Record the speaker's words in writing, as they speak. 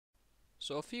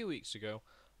So a few weeks ago,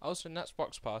 I was at an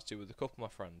Xbox party with a couple of my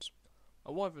friends,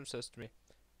 and one of them says to me,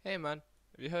 "Hey man,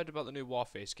 have you heard about the new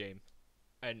Warface game?"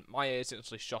 And my ears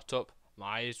instantly shot up,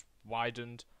 my eyes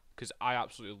widened, because I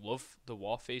absolutely love the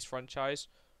Warface franchise,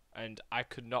 and I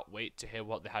could not wait to hear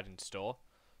what they had in store.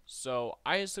 So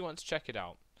I instantly went to check it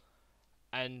out,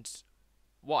 and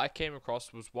what I came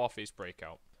across was Warface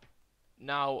Breakout.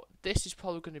 Now, this is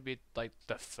probably going to be like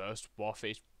the first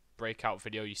Warface breakout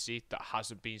video you see that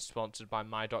hasn't been sponsored by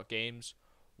My.Games,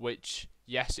 which,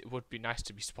 yes, it would be nice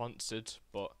to be sponsored,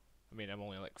 but, I mean, I'm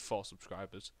only like 4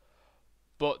 subscribers.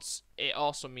 But it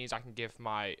also means I can give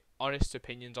my honest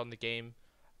opinions on the game,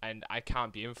 and I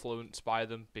can't be influenced by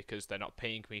them because they're not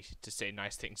paying me to say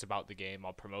nice things about the game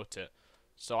or promote it.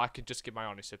 So I can just give my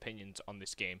honest opinions on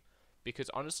this game. Because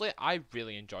honestly, I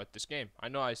really enjoyed this game. I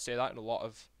know I say that in a lot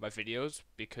of my videos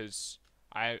because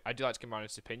I do like to give my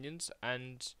honest opinions,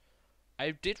 and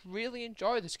I did really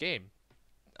enjoy this game.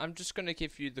 I'm just going to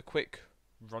give you the quick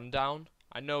rundown.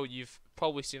 I know you've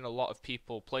probably seen a lot of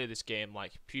people play this game,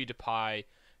 like PewDiePie,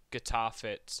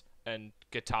 GuitarFit, and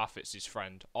GuitarFit's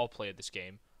friend all play this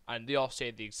game, and they all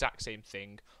say the exact same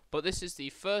thing. But this is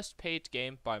the first paid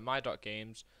game by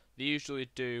My.Games. They usually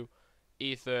do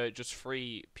either just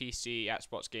free PC,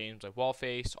 Xbox games like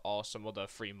Warface, or some other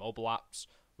free mobile apps,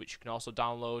 which you can also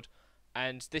download.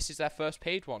 And this is their first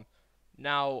paid one.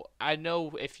 Now, I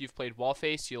know if you've played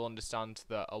Warface, you'll understand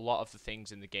that a lot of the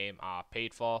things in the game are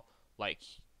paid for. Like,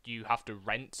 you have to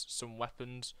rent some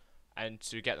weapons, and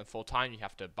to get them full time, you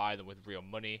have to buy them with real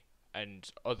money, and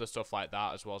other stuff like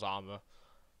that, as well as armor.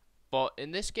 But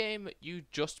in this game, you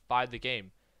just buy the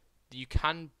game. You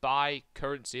can buy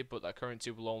currency, but that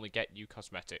currency will only get you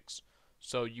cosmetics.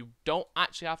 So you don't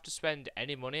actually have to spend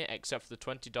any money except for the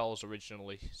 $20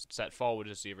 originally set forward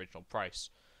as the original price.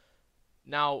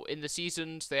 Now, in the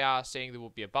seasons, they are saying there will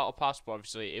be a battle pass, but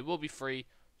obviously it will be free,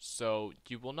 so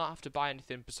you will not have to buy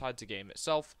anything besides the game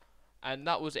itself. And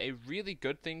that was a really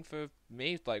good thing for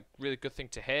me, like, really good thing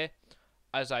to hear,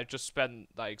 as I just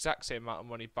spent that exact same amount of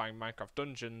money buying Minecraft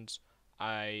Dungeons.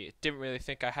 I didn't really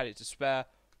think I had it to spare,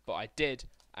 but I did,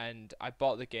 and I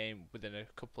bought the game within a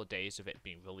couple of days of it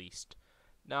being released.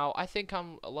 Now, I think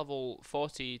I'm a level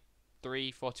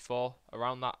 43, 44,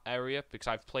 around that area, because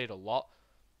I've played a lot,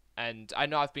 and I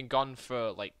know I've been gone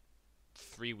for like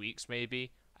 3 weeks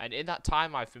maybe, and in that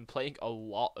time I've been playing a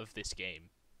lot of this game.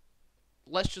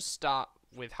 Let's just start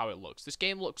with how it looks. This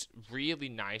game looks really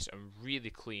nice and really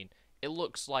clean. It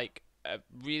looks like a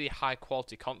really high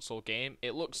quality console game.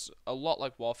 It looks a lot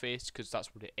like Warface because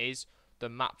that's what it is. The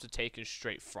maps are taken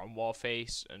straight from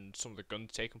Warface, and some of the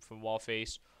guns taken from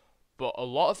Warface, but a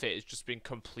lot of it has just been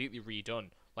completely redone.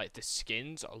 Like the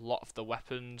skins, a lot of the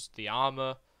weapons, the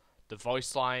armor, the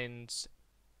voice lines,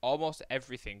 almost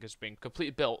everything has been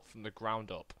completely built from the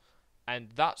ground up. And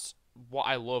that's what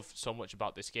I love so much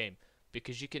about this game,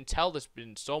 because you can tell there's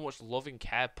been so much love and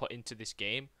care put into this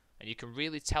game, and you can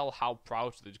really tell how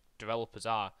proud the developers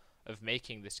are of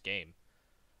making this game.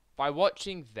 By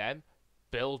watching them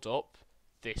build up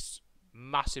this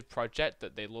massive project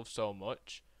that they love so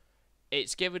much,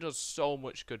 it's given us so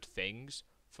much good things.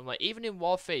 From like, even in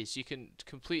Warface, you can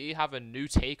completely have a new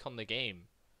take on the game.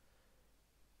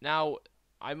 Now,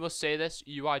 I must say this,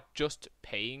 you are just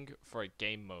paying for a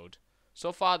game mode.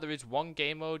 So far, there is one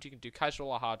game mode, you can do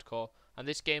casual or hardcore, and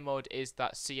this game mode is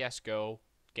that CSGO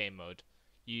game mode.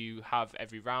 You have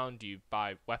every round, you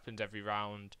buy weapons every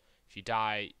round. If you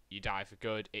die, you die for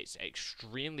good. It's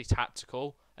extremely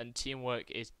tactical, and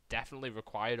teamwork is definitely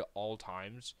required at all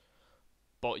times.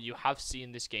 But you have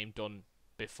seen this game done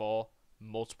before,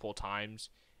 multiple times,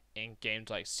 in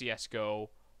games like CSGO,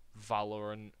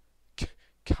 Valorant,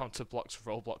 Counterblock's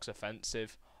Roblox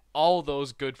Offensive, all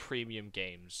those good premium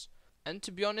games. And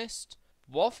to be honest,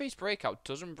 Warface Breakout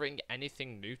doesn't bring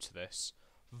anything new to this.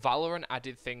 Valorant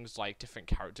added things like different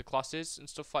character classes and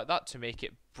stuff like that to make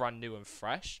it brand new and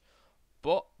fresh,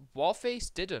 but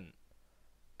Warface didn't.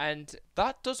 And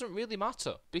that doesn't really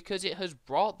matter, because it has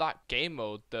brought that game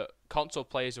mode that console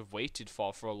players have waited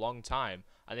for a long time,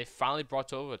 and they finally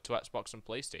brought over to Xbox and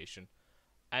PlayStation.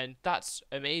 And that's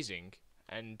amazing.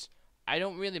 And I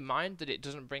don't really mind that it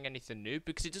doesn't bring anything new,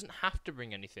 because it doesn't have to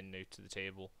bring anything new to the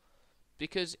table.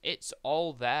 Because it's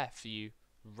all there for you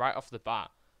right off the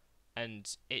bat.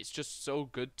 And it's just so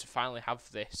good to finally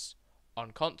have this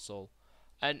on console.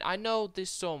 And I know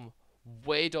there's some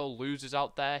weirdo losers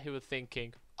out there who are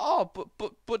thinking, "Oh,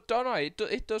 but Donna,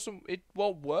 it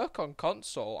won't work on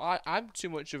console. I'm too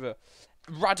much of a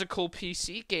radical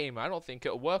PC gamer. I don't think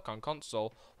it'll work on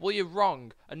console." Well, you're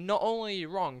wrong, and not only are you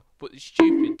wrong, but you're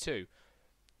stupid too.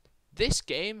 This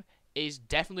game is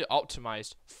definitely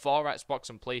optimized for Xbox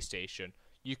and PlayStation.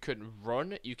 You can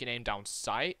run, you can aim down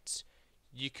sights,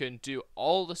 you can do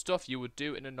all the stuff you would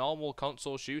do in a normal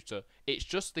console shooter. It's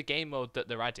just the game mode that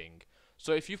they're adding.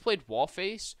 So if you've played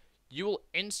Warface, you will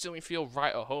instantly feel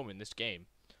right at home in this game,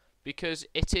 because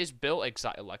it is built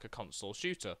exactly like a console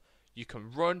shooter. You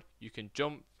can run, you can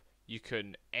jump, you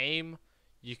can aim,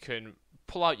 you can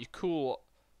pull out your cool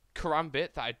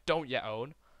karambit that I don't yet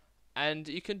own, and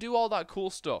you can do all that cool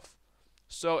stuff.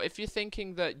 So if you're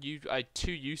thinking that you are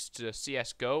too used to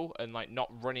CSGO and like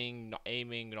not running, not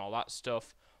aiming and all that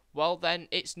stuff, well then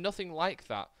it's nothing like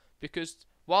that. Because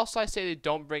whilst I say they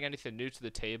don't bring anything new to the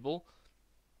table,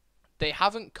 they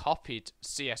haven't copied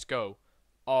CSGO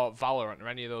or Valorant or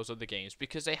any of those other games,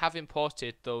 because they have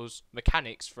imported those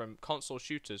mechanics from console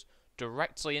shooters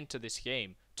directly into this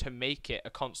game to make it a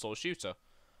console shooter.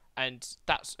 And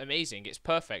that's amazing. It's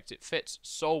perfect. It fits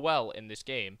so well in this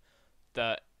game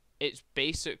that it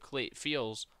basically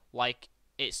feels like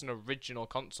it's an original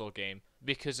console game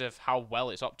because of how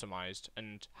well it's optimized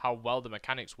and how well the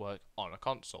mechanics work on a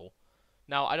console.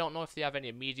 Now, I don't know if they have any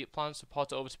immediate plans to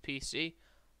port it over to PC.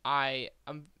 I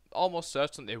am almost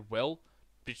certain they will,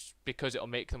 because it'll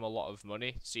make them a lot of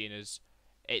money, seeing as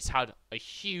it's had a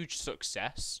huge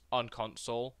success on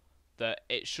console, that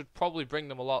it should probably bring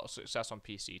them a lot of success on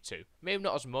PC too. Maybe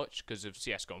not as much because of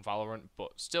CSGO and Valorant,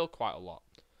 but still quite a lot.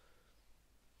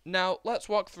 Now, let's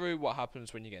walk through what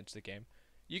happens when you get into the game.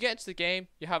 You get into the game,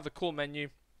 you have the cool menu,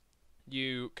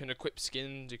 you can equip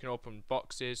skins, you can open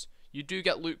boxes, you do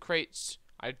get loot crates.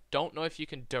 I don't know if you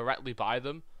can directly buy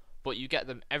them, but you get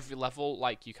them every level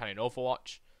like you can in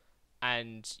Overwatch,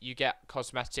 and you get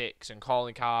cosmetics and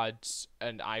calling cards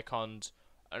and icons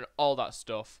and all that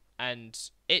stuff. And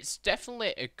it's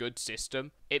definitely a good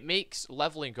system. It makes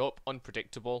leveling up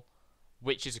unpredictable,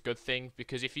 which is a good thing,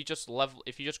 because if you're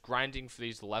just grinding for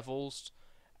these levels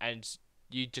and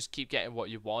you just keep getting what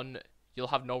you want, you'll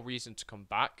have no reason to come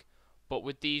back. But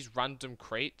with these random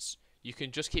crates, you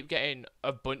can just keep getting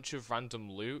a bunch of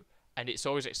random loot, and it's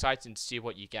always exciting to see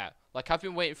what you get. Like, I've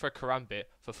been waiting for a karambit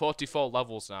for 44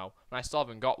 levels now, and I still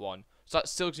haven't got one. So that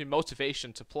still gives me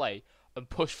motivation to play and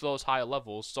push for those higher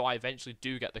levels, so I eventually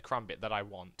do get the karambit that I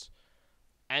want.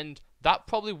 And that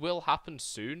probably will happen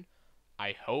soon,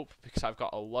 I hope, because I've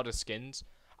got a lot of skins.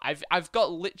 I've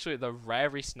got literally the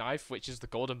rarest knife, which is the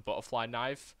golden butterfly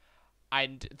knife,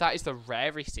 and that is the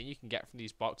rarest thing you can get from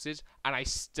these boxes, and I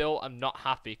still am not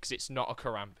happy because it's not a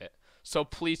karambit. So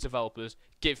please, developers,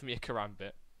 give me a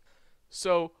karambit.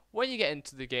 So when you get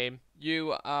into the game,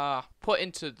 you are put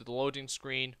into the loading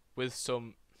screen with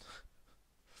some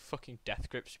fucking Death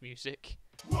Grips music.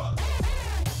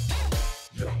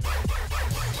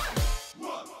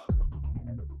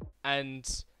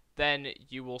 And then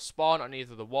you will spawn on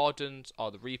either the Wardens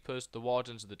or the Reapers. The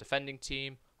Wardens are the defending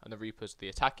team, and the Reapers are the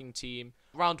attacking team.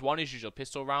 Round 1 is usually a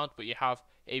pistol round, but you have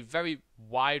a very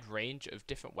wide range of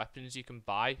different weapons you can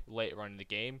buy later on in the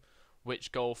game,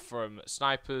 which go from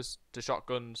snipers to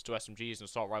shotguns to SMGs and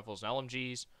assault rifles and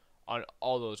LMGs, on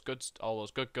all those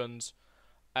good guns.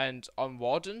 And on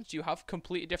Wardens, you have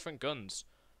completely different guns.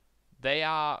 There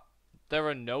are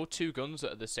no two guns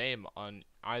that are the same on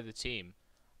either team.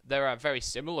 There are very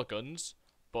similar guns,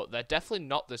 but they're definitely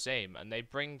not the same, and they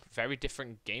bring very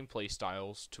different gameplay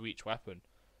styles to each weapon.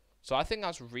 So I think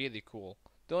that's really cool.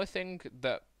 The only thing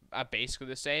that are basically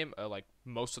the same are like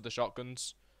most of the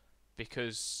shotguns,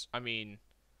 because, I mean,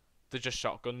 they're just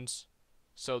shotguns,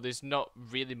 so there's not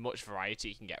really much variety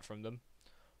you can get from them.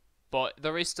 But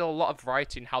there is still a lot of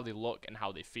variety in how they look and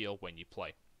how they feel when you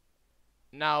play.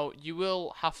 Now, you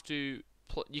will have to,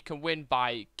 you can win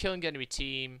by killing the enemy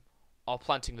team, or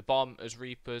planting the bomb as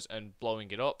Reapers and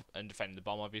blowing it up and defending the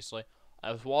bomb, obviously.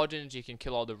 As Wardens, you can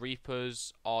kill all the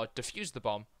Reapers or defuse the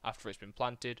bomb after it's been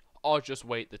planted, or just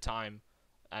wait the time,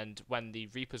 and when the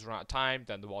Reapers run out of time,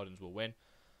 then the Wardens will win.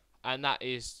 And that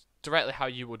is directly how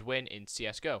you would win in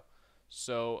CSGO.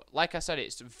 So, like I said,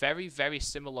 it's a very, very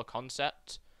similar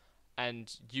concept,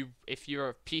 and if you're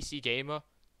a PC gamer,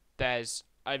 there's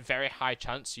a very high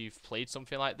chance you've played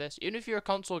something like this. Even if you're a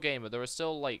console gamer, there are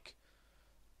still, like,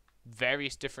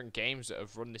 various different games that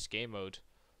have run this game mode.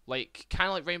 Like, kind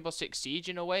of like Rainbow Six Siege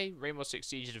in a way. Rainbow Six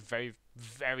Siege is a very,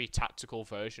 very tactical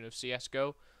version of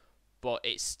CSGO, but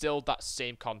it's still that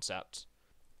same concept.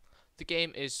 The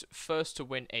game is first to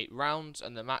win 8 rounds,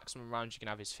 and the maximum rounds you can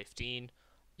have is 15.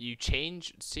 You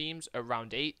change teams at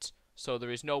round 8, so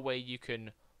there is no way you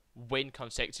can win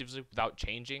consecutively without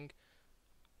changing.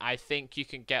 I think you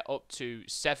can get up to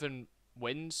 7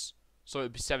 wins, so it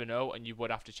would be 7-0, and you would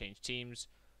have to change teams.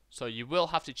 So you will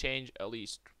have to change at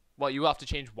least, well, you will have to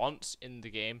change once in the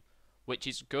game, which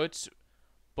is good,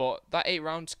 but that 8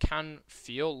 rounds can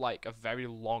feel like a very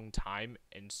long time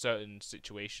in certain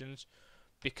situations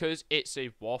because it's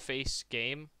a warface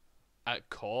game at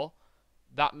core.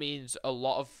 That means a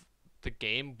lot of the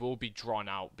game will be drawn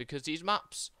out because these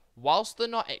maps, whilst they're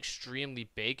not extremely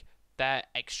big, they're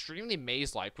extremely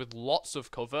maze-like with lots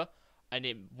of cover, and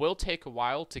it will take a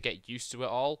while to get used to it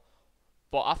all.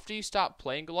 But after you start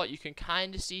playing a lot, you can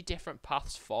kind of see different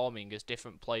paths forming as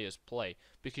different players play,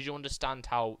 because you understand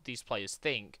how these players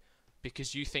think,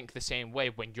 because you think the same way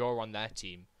when you're on their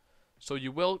team. So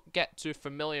you will get to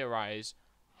familiarize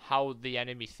how the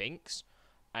enemy thinks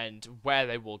and where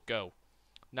they will go.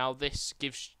 Now this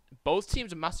gives both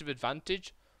teams a massive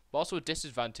advantage, but also a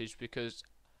disadvantage, because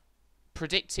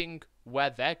predicting where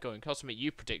they're going can also make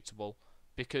you predictable,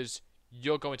 because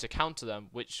you're going to counter them,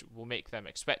 which will make them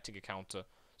expecting a counter.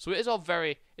 So it is all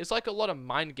it's like a lot of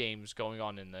mind games going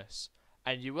on in this,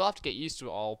 and you will have to get used to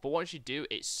it all, but once you do,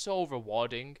 it's so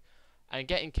rewarding, and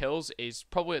getting kills is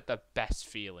probably the best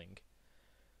feeling.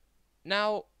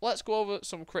 Now, let's go over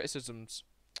some criticisms.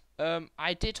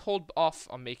 I did hold off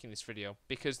on making this video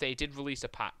because they did release a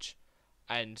patch,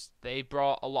 and they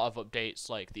brought a lot of updates,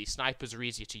 like the snipers are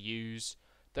easier to use.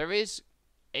 There is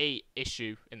a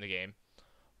issue in the game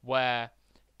where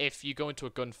if you go into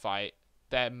a gunfight,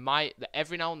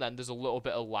 every now and then there's a little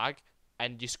bit of lag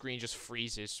and your screen just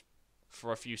freezes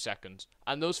for a few seconds,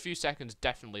 and those few seconds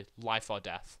definitely life or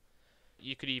death.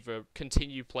 You could either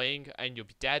continue playing and you'll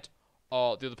be dead,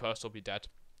 or the other person will be dead,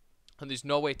 and there's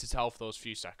no way to tell for those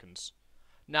few seconds.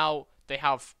 Now they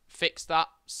have fixed that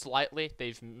slightly.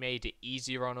 They've made it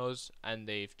easier on us, and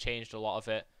they've changed a lot of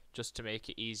it just to make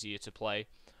it easier to play.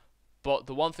 But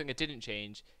the one thing it didn't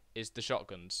change is the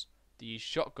shotguns. These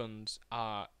shotguns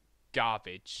are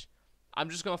garbage. I'm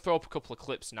just going to throw up a couple of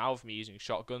clips now of me using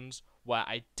shotguns where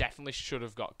I definitely should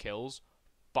have got kills,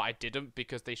 but I didn't,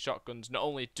 because these shotguns not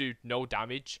only do no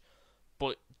damage,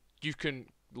 but you can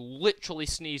literally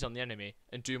sneeze on the enemy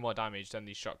and do more damage than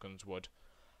these shotguns would.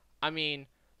 I mean,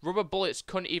 rubber bullets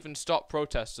couldn't even stop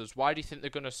protesters. Why do you think they're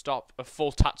going to stop a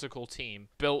full tactical team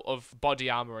built of body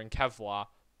armor and Kevlar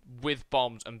with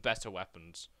bombs and better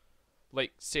weapons?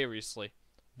 Like, seriously,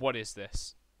 what is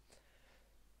this?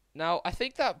 Now, I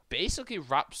think that basically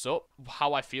wraps up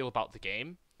how I feel about the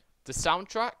game. The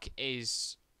soundtrack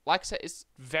is, like I said, it's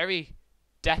very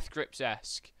Death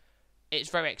Grips-esque. It's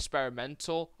very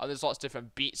experimental, and there's lots of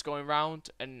different beats going around,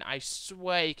 and I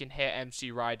swear you can hear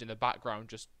MC Ride in the background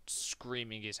just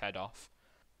screaming his head off.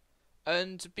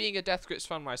 And being a Death Grips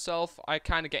fan myself, I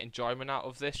kind of get enjoyment out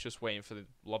of this, just waiting for the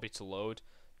lobby to load.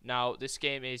 Now, this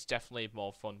game is definitely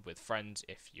more fun with friends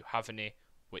if you have any,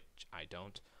 which I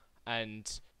don't.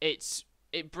 And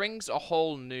it brings a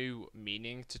whole new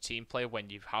meaning to team play when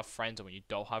you have friends and when you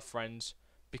don't have friends,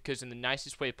 because in the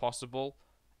nicest way possible,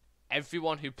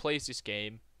 everyone who plays this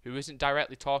game, who isn't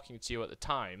directly talking to you at the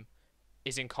time,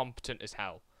 is incompetent as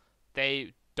hell.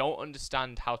 They don't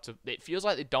understand how to... It feels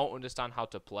like they don't understand how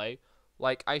to play.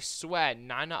 Like, I swear,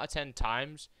 9 out of 10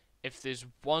 times, if there's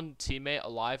one teammate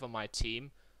alive on my team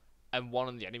and one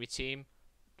on the enemy team,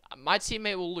 my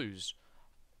teammate will lose.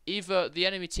 Either the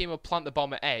enemy team will plant the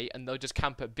bomb at A and they'll just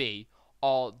camp at B,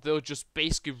 or they'll just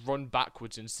basically run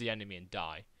backwards into the enemy and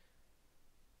die.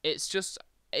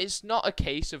 It's not a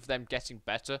case of them getting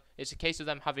better. It's a case of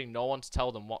them having no one to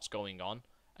tell them what's going on,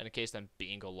 and a case of them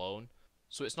being alone.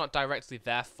 So it's not directly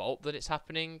their fault that it's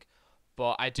happening,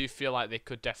 but I do feel like they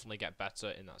could definitely get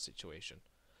better in that situation.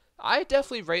 I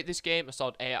definitely rate this game a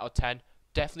solid 8 out of 10.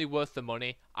 Definitely worth the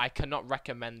money. I cannot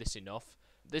recommend this enough.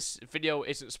 This video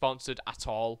isn't sponsored at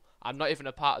all. I'm not even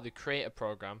a part of the creator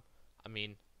program. I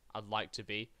mean, I'd like to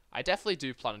be. I definitely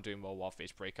do plan on doing more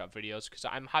warface breakout videos, because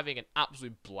I'm having an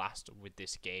absolute blast with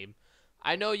this game.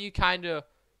 I know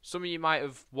some of you might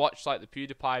have watched like the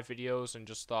PewDiePie videos and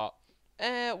just thought,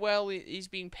 well, he's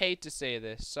being paid to say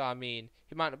this, so I mean,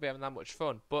 he might not be having that much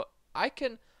fun. But I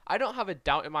don't have a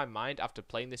doubt in my mind after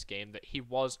playing this game that he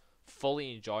was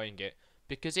fully enjoying it,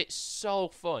 because it's so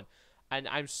fun. And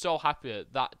I'm so happy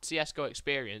that CSGO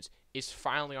experience is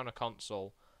finally on a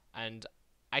console, and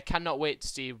I cannot wait to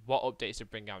see what updates they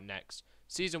bring out next.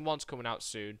 Season 1's coming out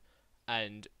soon,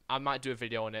 and I might do a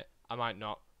video on it, I might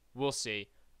not, we'll see,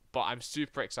 but I'm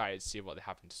super excited to see what they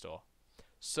have in store.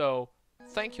 So,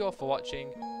 thank you all for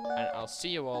watching, and I'll see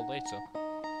you all later.